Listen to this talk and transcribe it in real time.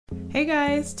Hey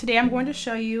guys, today I'm going to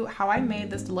show you how I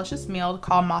made this delicious meal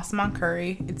called Massaman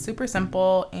Curry. It's super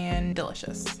simple and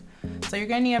delicious. So you're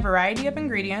going to need a variety of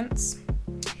ingredients.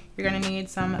 You're going to need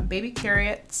some baby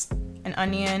carrots, an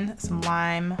onion, some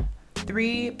lime,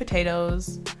 3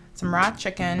 potatoes, some raw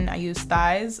chicken. I use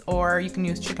thighs or you can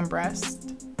use chicken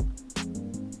breast.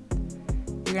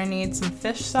 You're going to need some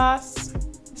fish sauce,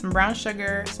 some brown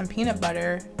sugar, some peanut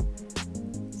butter,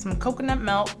 some coconut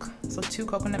milk, so 2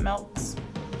 coconut milks,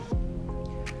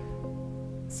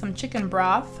 some chicken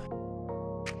broth,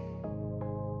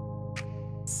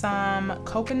 some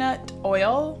coconut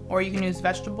oil, or you can use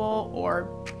vegetable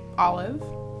or olive,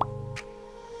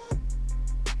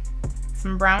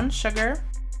 some brown sugar,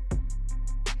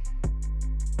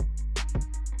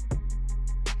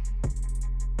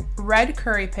 red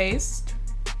curry paste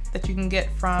that you can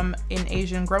get from an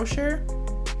Asian grocer,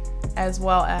 as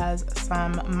well as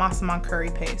some Massaman curry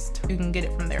paste. You can get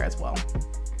it from there as well.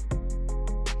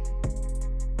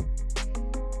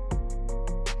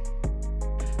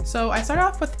 So I start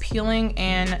off with peeling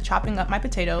and chopping up my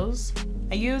potatoes.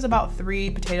 I use about 3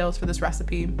 potatoes for this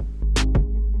recipe.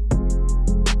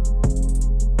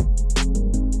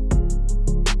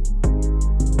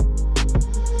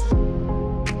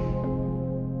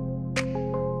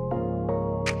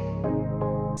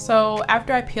 So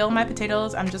after I peel my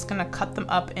potatoes, I'm just gonna cut them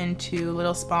up into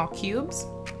little small cubes.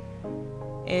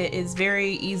 It is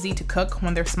very easy to cook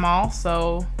when they're small,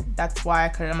 so that's why I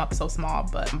cut them up so small,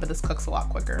 but this cooks a lot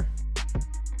quicker.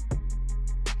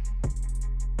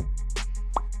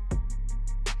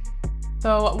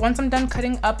 So once I'm done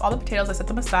cutting up all the potatoes, I set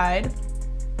them aside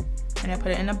and I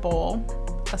put it in a bowl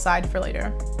aside for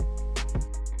later.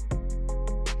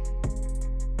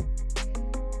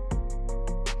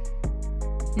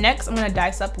 Next, I'm gonna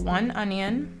dice up 1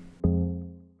 onion.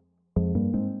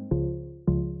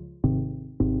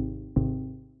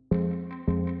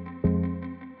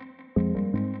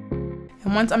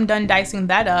 And once I'm done dicing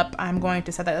that up, I'm going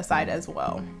to set that aside as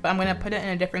well. But I'm gonna put it in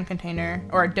a different container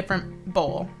or a different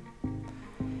bowl.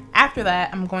 After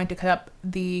that, I'm going to cut up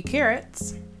the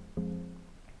carrots.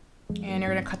 And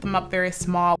you're gonna cut them up very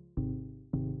small.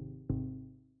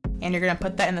 And you're gonna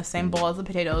put that in the same bowl as the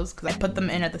potatoes because I put them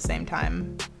in at the same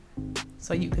time.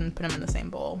 So you can put them in the same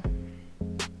bowl.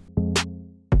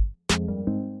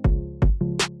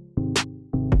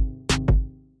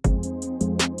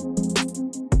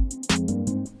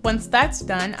 Once that's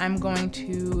done, I'm going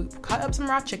to cut up some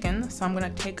raw chicken. So I'm gonna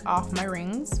take off my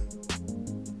rings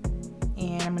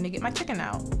and I'm gonna get my chicken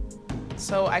out.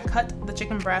 So I cut the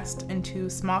chicken breast into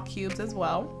small cubes as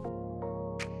well.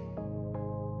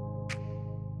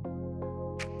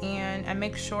 And I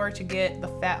make sure to get the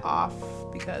fat off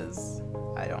because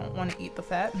I don't want to eat the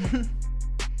fat.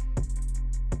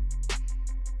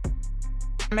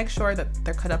 Make sure that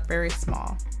they're cut up very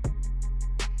small.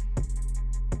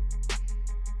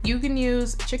 You can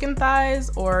use chicken thighs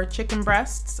or chicken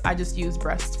breasts. I just use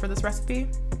breasts for this recipe,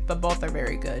 but both are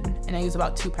very good. And I use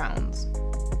about 2 pounds.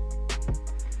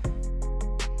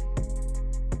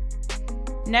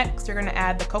 Next, you're gonna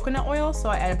add the coconut oil. So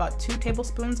I add about 2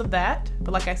 tablespoons of that.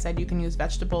 But like I said, you can use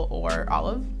vegetable or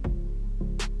olive.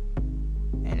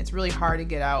 And it's really hard to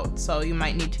get out, so you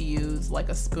might need to use like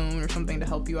a spoon or something to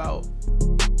help you out.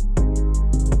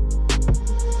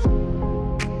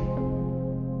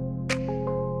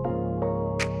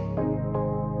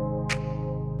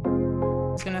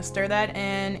 Just gonna stir that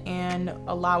in and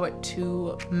allow it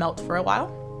to melt for a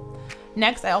while.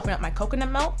 Next, I open up my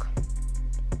coconut milk.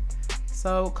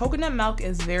 So coconut milk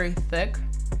is very thick,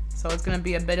 so it's gonna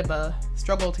be a bit of a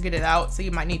struggle to get it out, so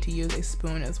you might need to use a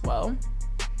spoon as well.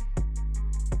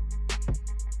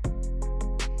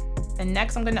 And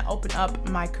next I'm gonna open up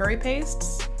my curry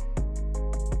pastes.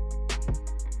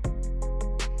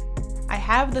 I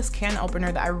have this can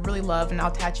opener that I really love and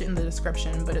I'll attach it in the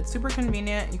description, but it's super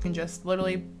convenient. You can just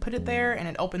literally put it there and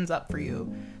it opens up for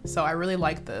you. So I really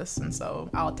like this, and so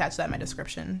I'll attach that in my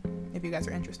description if you guys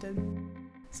are interested.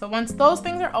 So once those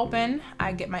things are open,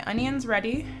 I get my onions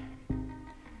ready.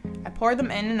 I pour them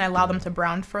in and I allow them to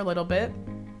brown for a little bit.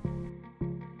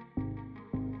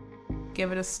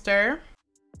 Give it a stir.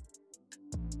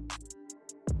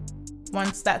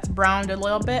 Once that's browned a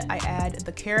little bit, I add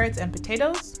the carrots and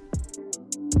potatoes.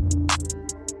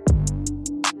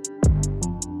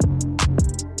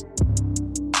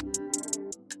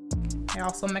 I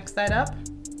also mix that up.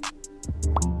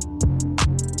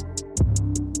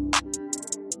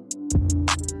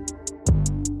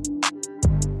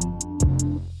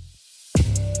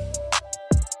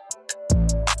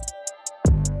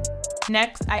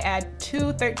 Next, I add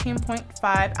 2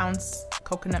 13.5 ounce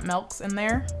coconut milks in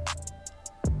there.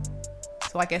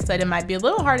 So like I said, it might be a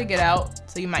little hard to get out,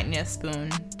 so you might need a spoon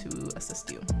to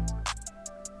assist you.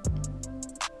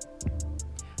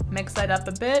 Mix that up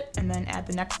a bit and then add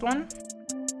the next one.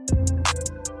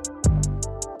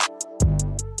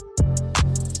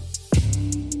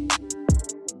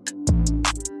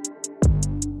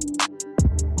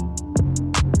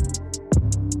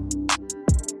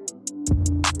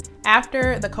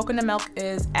 After the coconut milk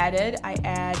is added, I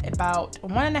add about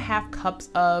 1.5 cups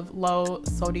of low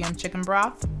sodium chicken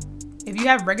broth. If you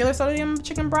have regular sodium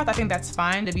chicken broth, I think that's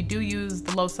fine. If you do use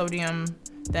the low sodium,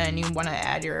 then you want to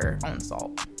add your own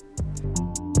salt.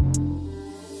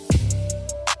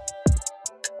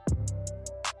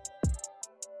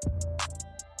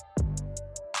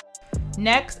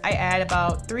 Next, I add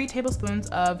about 3 tablespoons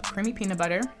of creamy peanut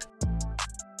butter.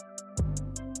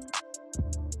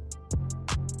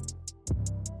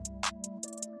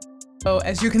 So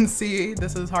as you can see,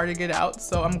 this is hard to get out,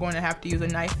 so I'm going to have to use a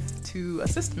knife to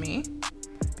assist me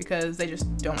because they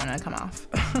just don't want to come off.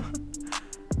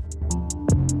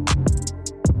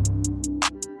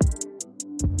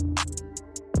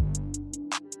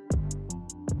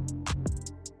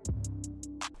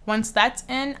 Once that's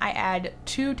in, I add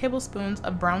 2 tablespoons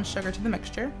of brown sugar to the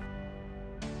mixture.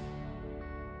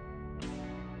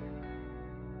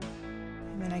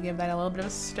 And then I give that a little bit of a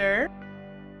stir.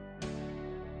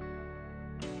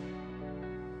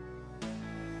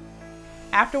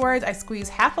 Afterwards, I squeeze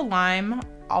half a lime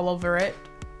all over it.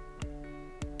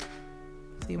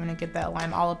 So you want to get that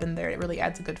lime all up in there. It really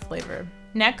adds a good flavor.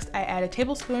 Next, I add a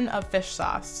tablespoon of fish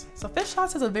sauce. So fish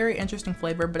sauce has a very interesting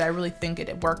flavor, but I really think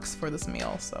it works for this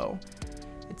meal. So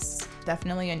it's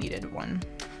definitely a needed one.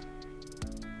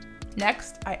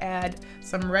 Next, I add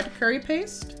some red curry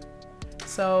paste.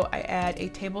 So I add a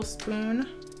tablespoon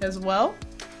as well.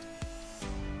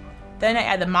 Then I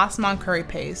add the Massaman Curry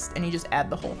paste, and you just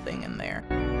add the whole thing in there.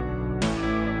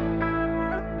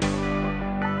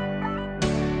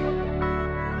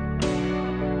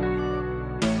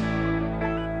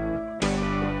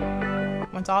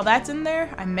 Once all that's in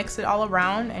there, I mix it all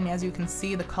around, and as you can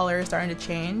see, the color is starting to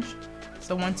change.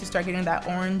 So once you start getting that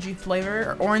orangey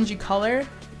flavor or orangey color,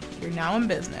 you're now in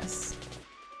business.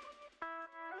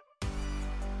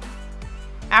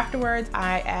 Afterwards,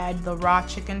 I add the raw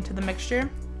chicken to the mixture.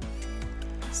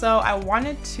 So I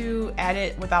wanted to add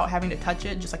it without having to touch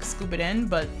it, just like scoop it in,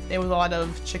 but there was a lot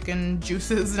of chicken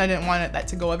juices and I didn't want that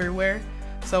to go everywhere.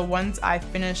 So once I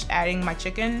finish adding my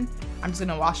chicken, I'm just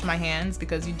gonna wash my hands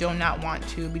because you do not want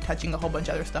to be touching a whole bunch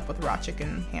of other stuff with raw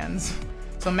chicken hands.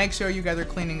 So make sure you guys are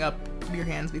cleaning up your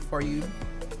hands before you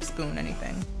spoon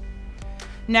anything.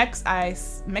 Next, I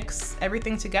mix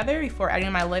everything together before adding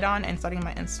my lid on and starting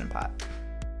my Instant Pot.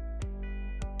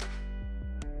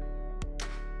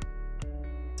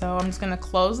 So I'm just gonna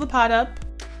close the pot up.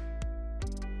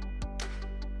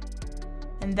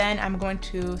 And then I'm going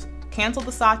to cancel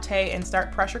the saute and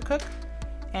start pressure cook.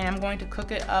 And I'm going to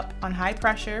cook it up on high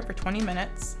pressure for 20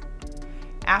 minutes.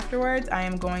 Afterwards, I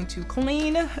am going to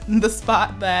clean the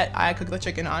spot that I cooked the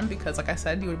chicken on because like I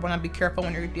said, you would wanna be careful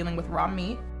when you're dealing with raw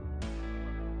meat.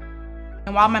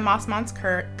 And while my Massaman's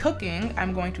cooking,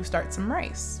 I'm going to start some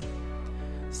rice.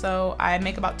 So I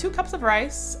make about 2 cups of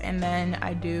rice and then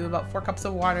I do about 4 cups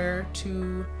of water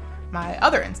to my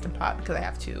other Instant Pot because I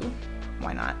have 2.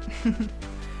 Why not?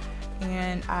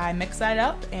 And I mix that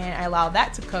up and I allow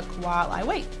that to cook while I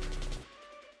wait.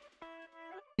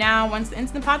 Now, once the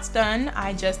Instant Pot's done,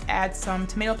 I just add some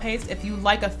tomato paste. If you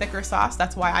like a thicker sauce,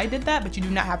 that's why I did that, but you do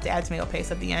not have to add tomato paste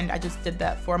at the end. I just did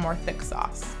that for a more thick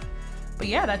sauce. But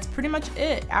yeah, that's pretty much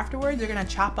it. Afterwards, you're gonna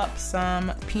chop up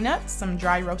some peanuts, some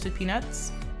dry roasted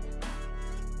peanuts.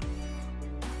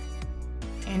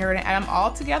 And you're gonna add them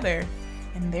all together.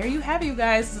 And there you have it, you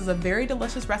guys. This is a very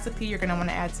delicious recipe. You're gonna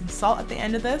wanna add some salt at the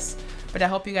end of this, but I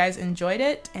hope you guys enjoyed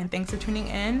it, and thanks for tuning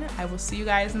in. I will see you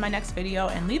guys in my next video,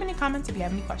 and leave any comments if you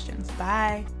have any questions.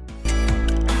 Bye.